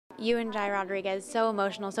You and Jai Rodriguez, so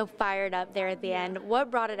emotional, so fired up there at the end.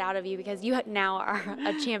 What brought it out of you, because you now are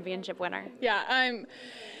a championship winner? Yeah,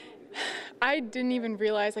 I didn't even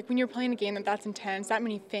realize, like, when you're playing a game that's intense, that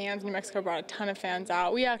many fans. New Mexico brought a ton of fans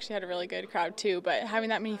out. We actually had a really good crowd too, but having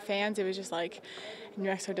that many fans, it was just like New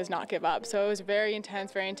Mexico does not give up. So it was very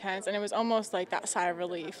intense, and it was almost like that sigh of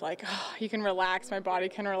relief, like, oh, you can relax, my body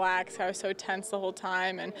can relax. I was so tense the whole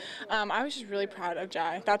time, and I was just really proud of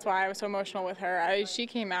Jai. That's why I was so emotional with her. She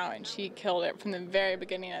came out and she killed it from the very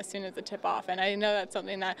beginning as soon as the tip-off, and I know that's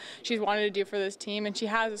something that she's wanted to do for this team, and she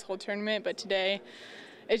has this whole tournament, but today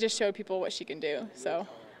it just showed people what she can do. So.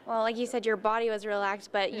 Well, like you said, your body was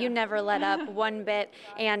relaxed, but you never let up one bit,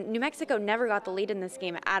 and New Mexico never got the lead in this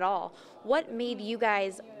game at all. What made you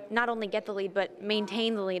guys not only get the lead, but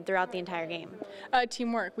maintain the lead throughout the entire game?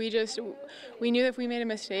 Teamwork. We knew if we made a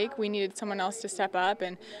mistake, we needed someone else to step up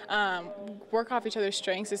and work off each other's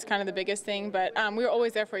strengths is kind of the biggest thing, but we were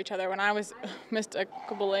always there for each other. When I missed a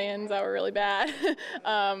couple lay-ins that were really bad,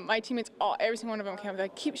 my teammates, every single one of them came up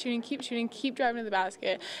like, keep shooting, keep driving to the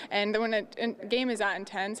basket. And when a game is that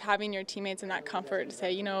intense, having your teammates in that comfort to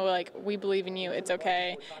say, you know, like, we believe in you, it's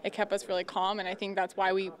okay, it kept us really calm, and I think that's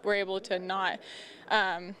why we were able to not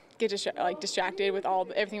get distracted with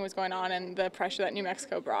everything that was going on and the pressure that New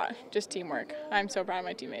Mexico brought. Just teamwork. I'm so proud of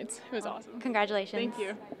my teammates. It was awesome. Congratulations. Thank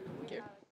you.